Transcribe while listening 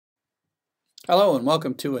Hello and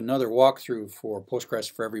welcome to another walkthrough for Postgres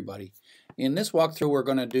for Everybody. In this walkthrough we're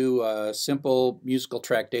going to do a simple musical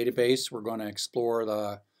track database. We're going to explore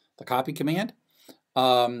the copy command.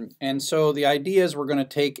 And so the idea is we're going to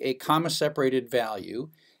take a comma separated value,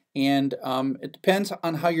 and it depends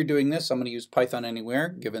on how you're doing this. I'm going to use Python Anywhere,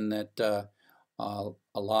 given that a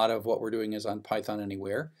lot of what we're doing is on Python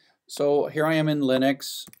Anywhere. So here I am in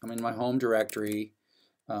Linux. I'm in my home directory.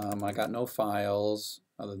 I got no files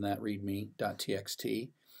other than that readme.txt,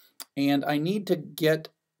 and I need to get,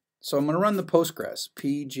 so I'm going to run the Postgres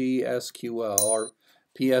PGSQL or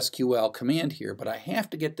PSQL command here, but I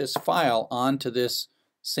have to get this file onto this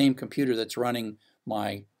same computer that's running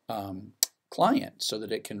my client so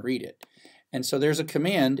that it can read it. And so there's a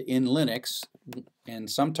command in Linux, and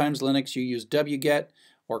sometimes Linux you use wget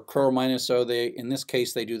or curl-o. In this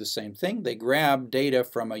case they do the same thing. They grab data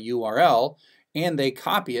from a URL and they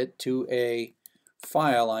copy it to a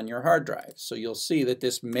file on your hard drive. So you'll see that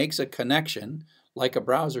this makes a connection like a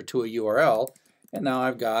browser to a URL, and now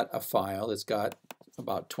I've got a file that's got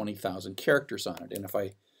about 20,000 characters on it. And if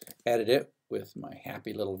I edit it with my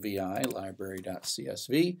happy little VI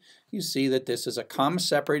library.csv, you see that this is a comma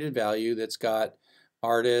separated value that's got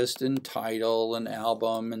artist and title and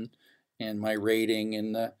album and my rating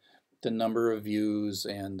and the number of views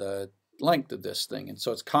and the length of this thing. And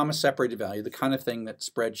so it's comma separated value, the kind of thing that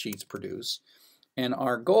spreadsheets produce. And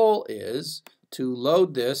our goal is to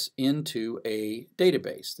load this into a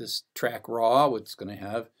database. This track raw, it's going to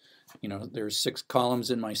have, there's 6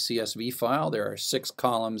 columns in my CSV file. There are 6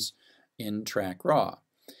 columns in track raw.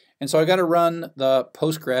 And so I got to run the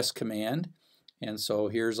Postgres command. And so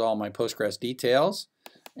here's all my Postgres details.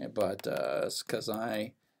 But because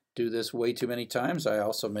I do this way too many times, I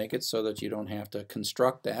also make it so that you don't have to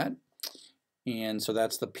construct that. And so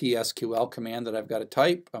that's the PSQL command that I've got to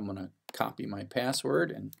type. I'm going to copy my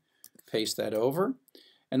password and paste that over.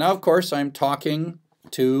 And now, of course, I'm not talking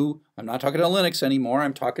to Linux anymore.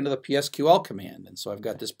 I'm talking to the PSQL command. And so I've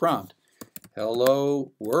got this prompt.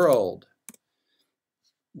 Hello world.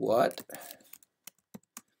 What?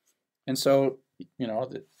 And so,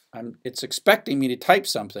 it's expecting me to type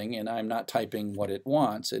something, and I'm not typing what it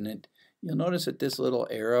wants. And you'll notice that this little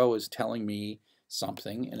arrow is telling me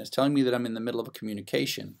something, and it's telling me that I'm in the middle of a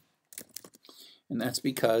communication. And that's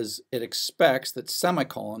because it expects that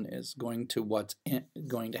semicolon is going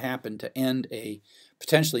to happen to end a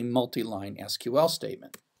potentially multi-line SQL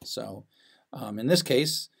statement. So in this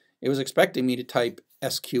case, it was expecting me to type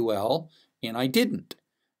SQL, and I didn't.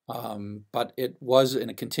 But it was in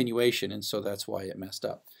a continuation, and so that's why it messed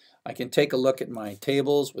up. I can take a look at my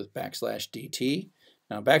tables with \DT.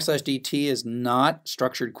 Now, \DT is not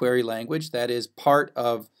structured query language. That is part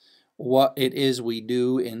of what it is we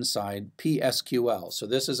do inside PSQL. So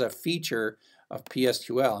this is a feature of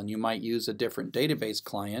PSQL, and you might use a different database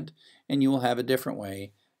client, and you will have a different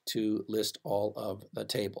way to list all of the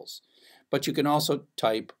tables. But you can also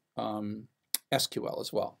type SQL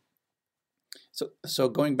as well. So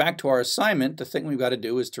going back to our assignment, the thing we've got to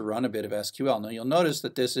do is to run a bit of SQL. Now you'll notice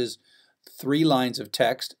that this is 3 lines of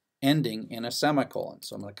text ending in a semicolon.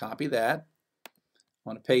 So I'm going to copy that. I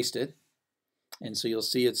want to paste it. And so you'll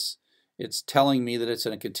see it's telling me that it's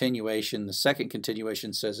in a continuation. The second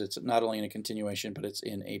continuation says it's not only in a continuation, but it's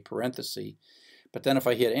in a parenthesis. But then if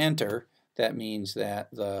I hit enter, that means that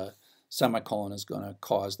the semicolon is going to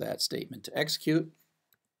cause that statement to execute.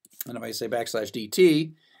 And if I say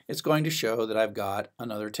 \DT, it's going to show that I've got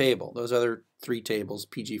another table. Those other 3 tables,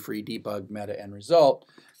 pgfree, debug, meta, and result,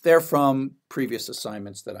 they're from previous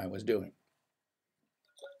assignments that I was doing.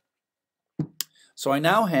 So I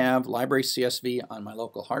now have library CSV on my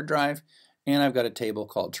local hard drive, and I've got a table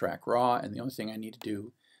called track raw, and the only thing I need to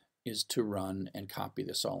do is to run and copy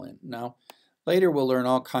this all in. Now, later we'll learn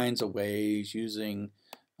all kinds of ways using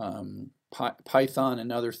Python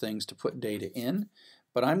and other things to put data in,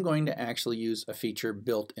 but I'm going to actually use a feature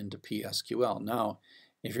built into PSQL. Now,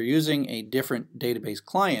 if you're using a different database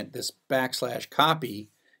client, this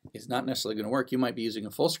 \copy is not necessarily going to work. You might be using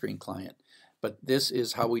a full screen client, but this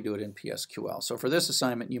is how we do it in PSQL. So for this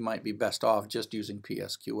assignment, you might be best off just using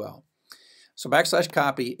PSQL. So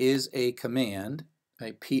 \copy is a command,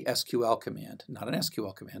 a PSQL command, not an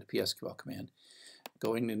SQL command, a PSQL command,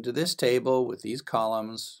 going into this table with these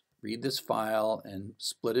columns, read this file, and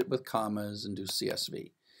split it with commas and do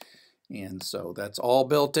CSV. And so that's all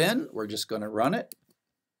built in. We're just going to run it.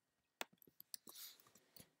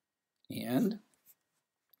 And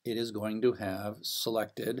it is going to have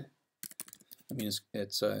selected, it's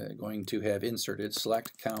going to have inserted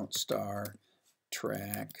select count star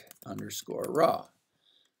track underscore raw.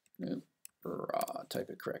 Raw, type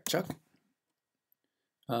it correct, Chuck.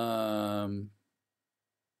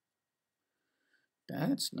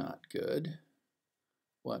 That's not good.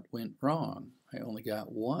 What went wrong? I only got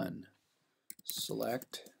one.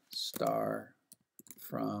 Select star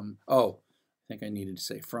from, oh, I think I needed to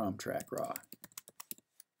say from track raw.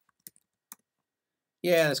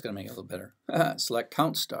 Yeah, that's going to make it a little better. Select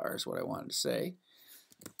count star is what I wanted to say.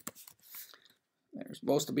 There's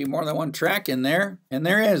supposed to be more than one track in there, and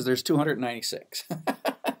there is. There's 296.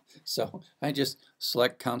 So I just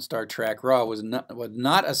select count star track raw was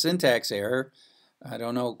not a syntax error. I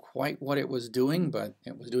don't know quite what it was doing, but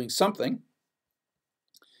it was doing something.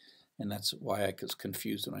 And that's why I was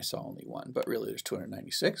confused when I saw only one. But really there's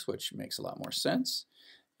 296, which makes a lot more sense.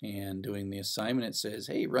 And doing the assignment, it says,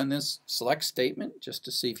 hey, run this select statement just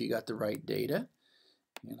to see if you got the right data.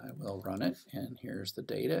 And I will run it. And here's the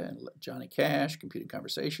data. And Johnny Cash, computing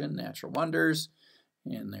conversation, natural wonders.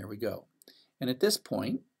 And there we go. And at this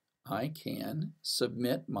point, I can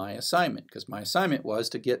submit my assignment, because my assignment was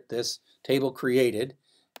to get this table created,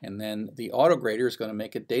 and then the autograder is going to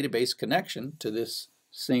make a database connection to this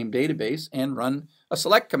same database and run a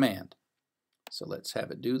select command. So let's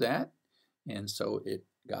have it do that. And so it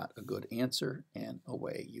got a good answer, and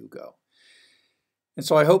away you go. And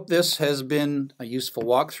so I hope this has been a useful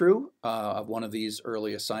walkthrough of one of these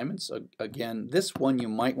early assignments. Again, this one you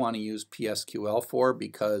might want to use PSQL for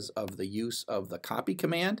because of the use of the copy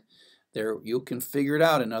command. There, you can figure it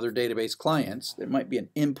out in other database clients. There might be an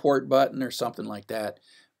import button or something like that.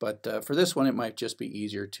 But for this one, it might just be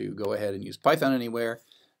easier to go ahead and use Python Anywhere.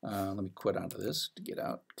 Let me quit out of this to get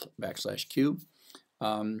out, /Q.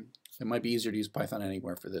 It might be easier to use Python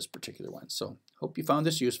Anywhere for this particular one. So hope you found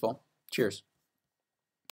this useful. Cheers.